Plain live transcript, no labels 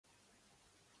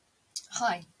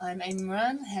Hi, I'm Amy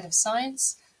Moran, Head of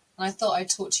Science, and I thought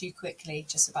I'd talk to you quickly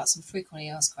just about some frequently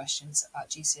asked questions about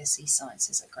GCSE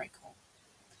Sciences at Great Court.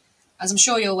 As I'm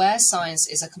sure you're aware, science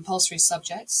is a compulsory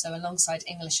subject, so alongside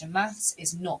English and maths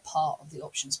is not part of the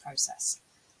options process.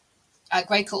 At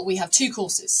Great Court we have two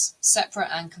courses, separate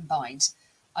and combined.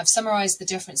 I've summarised the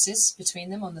differences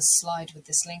between them on the slide with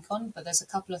this link on, but there's a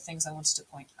couple of things I wanted to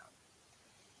point out.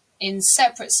 In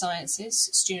separate sciences,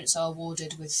 students are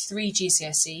awarded with 3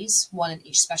 GCSEs, one in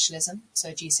each specialism, so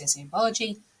GCSE in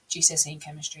biology, GCSE in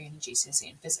chemistry, and a GCSE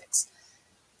in physics.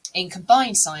 In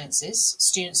combined sciences,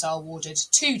 students are awarded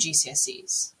 2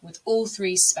 GCSEs, with all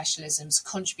 3 specialisms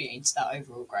contributing to that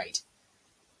overall grade.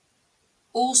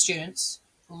 All students,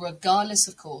 regardless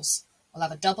of course, will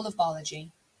have a double of biology,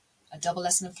 a double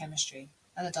lesson of chemistry,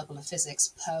 and a double of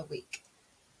physics per week.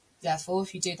 Therefore,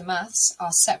 if you do the maths,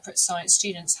 our separate science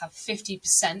students have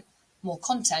 50% more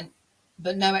content,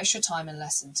 but no extra time and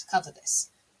lesson to cover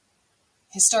this.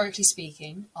 Historically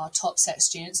speaking, our top set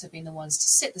students have been the ones to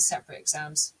sit the separate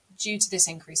exams due to this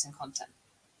increase in content.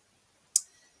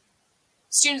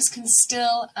 Students can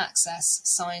still access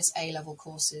science A-level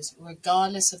courses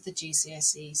regardless of the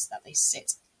GCSEs that they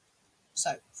sit.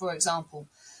 So, for example,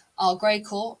 our Grey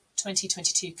Court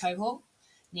 2022 cohort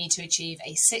need to achieve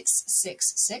a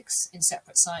 6-6-6 in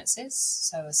separate sciences,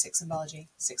 so a 6 in biology,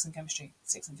 6 in chemistry,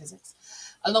 6 in physics,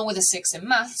 along with a 6 in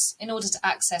maths in order to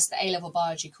access the A-level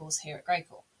biology course here at Grey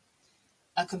Court.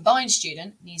 A combined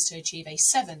student needs to achieve a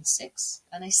 7-6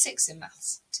 and a 6 in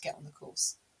maths to get on the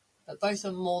course, but both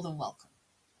are more than welcome.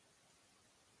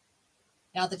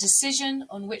 Now, the decision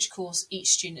on which course each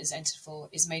student is entered for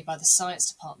is made by the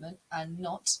science department and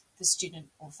not the student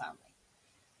or family.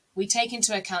 We take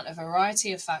into account a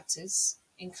variety of factors,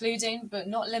 including but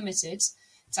not limited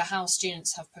to how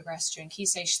students have progressed during Key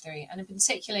Stage 3 and in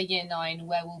particular Year 9,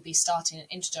 where we'll be starting an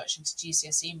Introduction to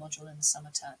GCSE module in the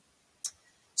summer term.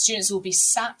 Students will be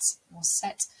set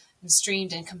and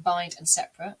streamed in combined and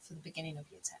separate for the beginning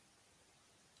of Year 10.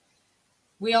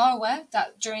 We are aware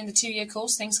that during the 2-year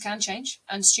course things can change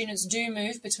and students do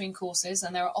move between courses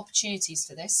and there are opportunities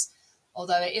for this,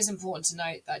 although it is important to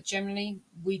note that generally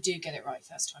we do get it right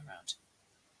first time round.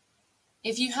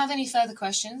 If you have any further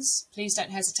questions, please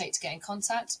don't hesitate to get in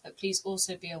contact, but please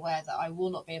also be aware that I will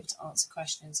not be able to answer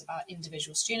questions about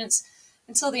individual students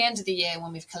until the end of the year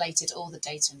when we've collated all the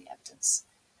data and the evidence.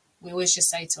 We always just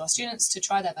say to our students to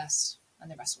try their best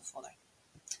and the rest will follow.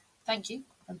 Thank you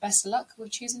and best of luck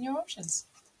with choosing your options.